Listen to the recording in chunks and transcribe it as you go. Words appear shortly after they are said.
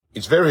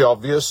it's very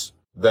obvious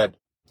that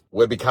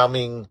we're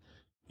becoming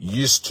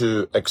used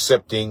to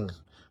accepting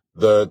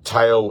the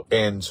tail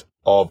end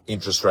of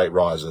interest rate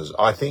rises.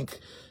 I think,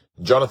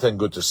 Jonathan,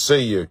 good to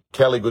see you.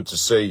 Kelly, good to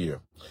see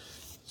you.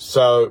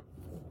 So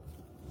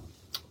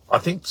I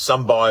think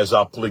some buyers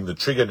are pulling the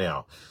trigger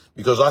now,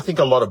 because I think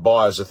a lot of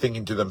buyers are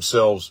thinking to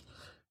themselves,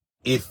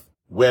 if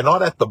we're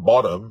not at the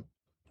bottom,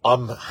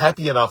 I'm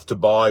happy enough to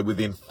buy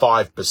within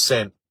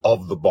 5%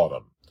 of the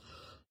bottom.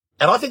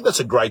 And I think that's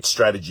a great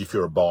strategy if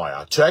you're a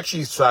buyer, to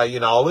actually say,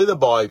 I'll either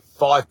buy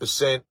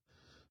 5%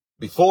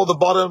 before the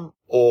bottom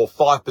or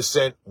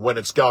 5% when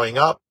it's going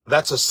up.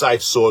 That's a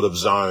safe sort of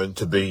zone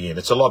to be in.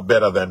 It's a lot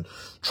better than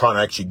trying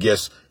to actually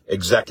guess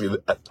exactly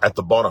at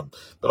the bottom.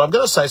 But I'm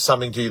going to say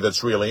something to you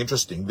that's really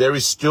interesting. There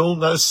is still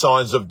no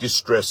signs of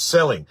distressed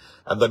selling.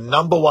 And the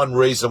number one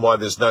reason why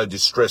there's no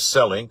distressed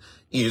selling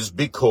is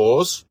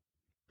because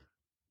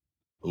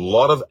a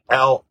lot of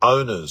our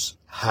owners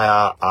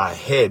are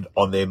ahead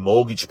on their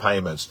mortgage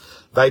payments.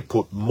 They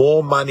put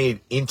more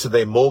money into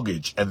their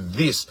mortgage, and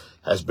this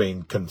has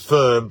been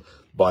confirmed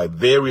by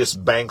various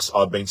banks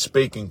I've been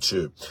speaking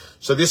to.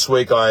 So this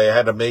week I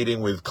had a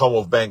meeting with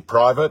Commonwealth Bank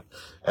Private,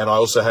 and I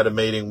also had a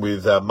meeting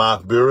with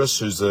Mark Burris,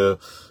 who's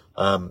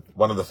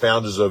one of the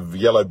founders of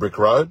Yellow Brick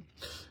Road.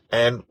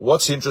 And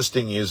what's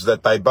interesting is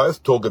that they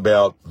both talk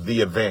about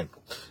the event,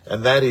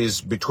 and that is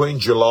between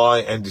July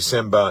and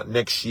December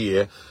next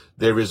year,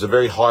 there is a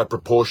very high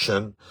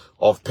proportion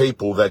of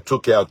people that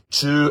took out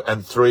 2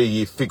 and 3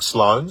 year fixed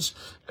loans,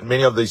 and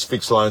many of these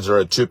fixed loans are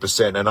at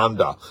 2% and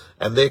under,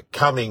 and they're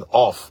coming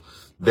off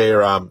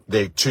their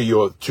 2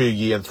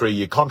 year and 3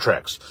 year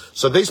contracts.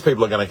 So these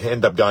people are going to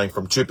end up going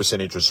from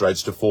 2% interest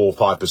rates to 4 or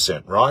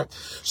 5%, right?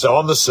 So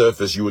on the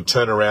surface, you would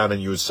turn around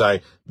and you would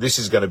say, this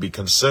is going to be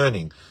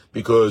concerning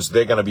because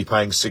they're going to be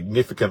paying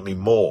significantly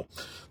more.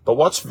 But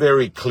what's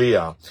very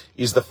clear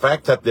is the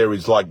fact that there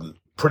is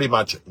pretty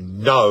much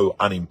no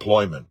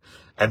unemployment,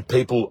 and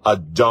people are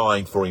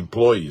dying for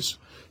employees.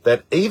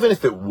 That even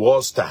if it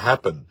was to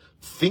happen,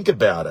 think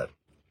about it.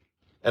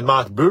 And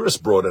Mark Burris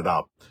brought it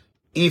up.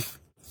 If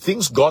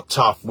things got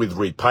tough with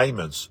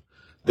repayments,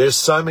 there's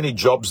so many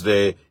jobs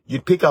there,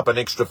 you'd pick up an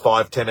extra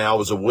 5-10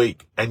 hours a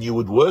week and you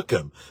would work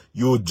them.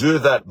 You would do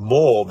that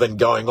more than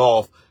going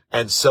off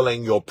and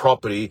selling your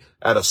property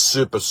at a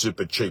super,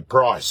 super cheap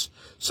price.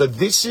 So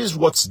this is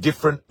what's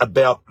different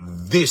about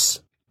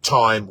this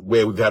time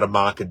where we've had a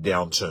market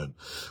downturn.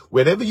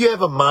 Whenever you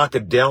have a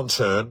market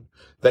downturn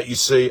that you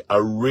see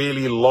a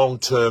really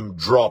long-term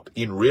drop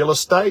in real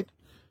estate,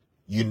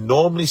 you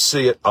normally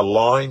see it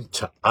aligned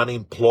to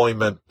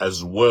unemployment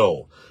as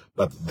well.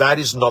 But that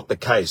is not the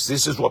case.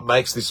 This is what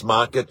makes this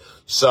market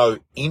so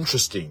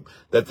interesting,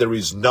 that there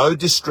is no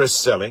distress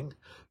selling,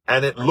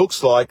 and it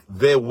looks like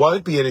there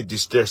won't be any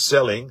distress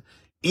selling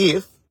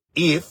if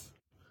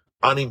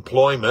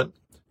unemployment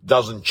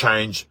doesn't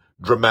change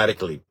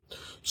dramatically.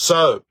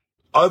 So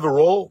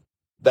overall,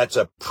 that's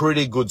a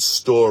pretty good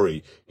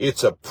story.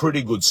 It's a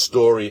pretty good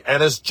story.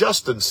 And as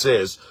Justin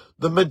says,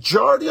 the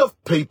majority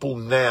of people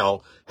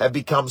now have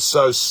become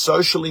so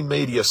socially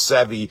media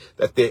savvy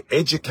that they're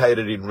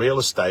educated in real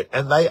estate,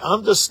 and they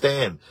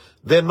understand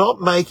they're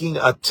not making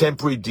a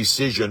temporary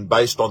decision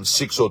based on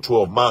 6 or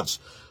 12 months.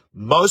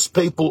 Most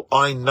people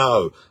I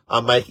know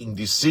are making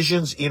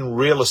decisions in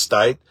real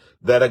estate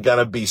that are going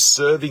to be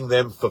serving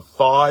them for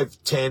 5,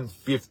 10,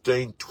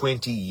 15,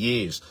 20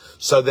 years.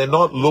 So they're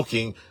not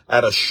looking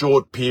at a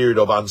short period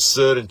of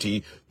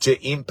uncertainty to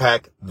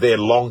impact their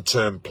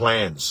long-term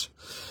plans.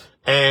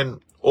 And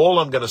all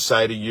I'm going to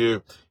say to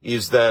you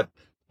is that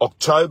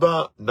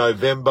October,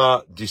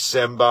 November,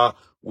 December,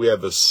 we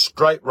have a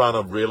straight run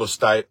of real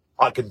estate.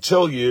 I can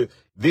tell you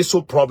this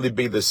will probably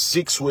be the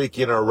 6th week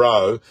in a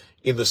row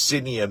in the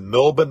Sydney and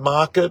Melbourne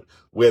market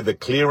where the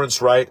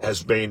clearance rate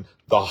has been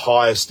the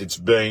highest it's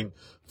been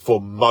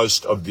for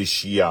most of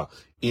this year.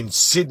 In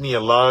Sydney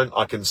alone,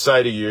 I can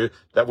say to you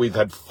that we've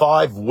had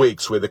 5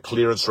 weeks where the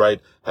clearance rate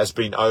has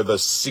been over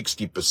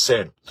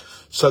 60%.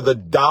 So the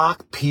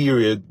dark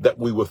period that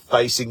we were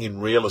facing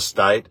in real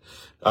estate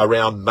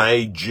around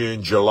May,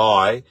 June,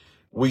 July,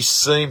 we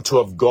seem to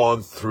have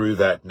gone through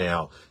that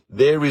now.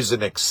 There is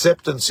an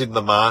acceptance in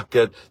the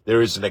market.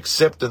 There is an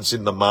acceptance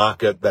in the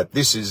market that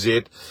this is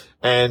it.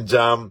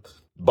 And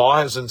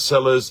buyers and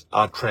sellers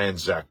are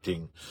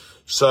transacting.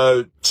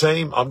 So,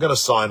 team, I'm going to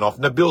sign off.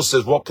 Nabil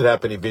says, what could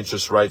happen if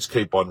interest rates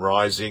keep on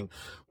rising?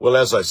 Well,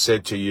 as I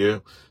said to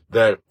you,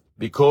 that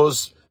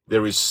because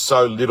there is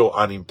so little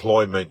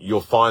unemployment,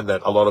 you'll find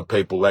that a lot of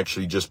people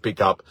actually just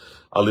pick up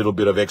a little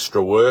bit of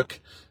extra work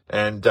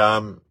and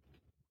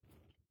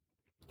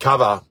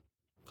cover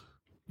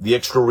the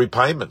extra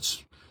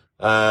repayments.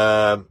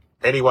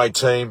 Anyway,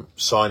 team,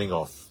 signing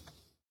off.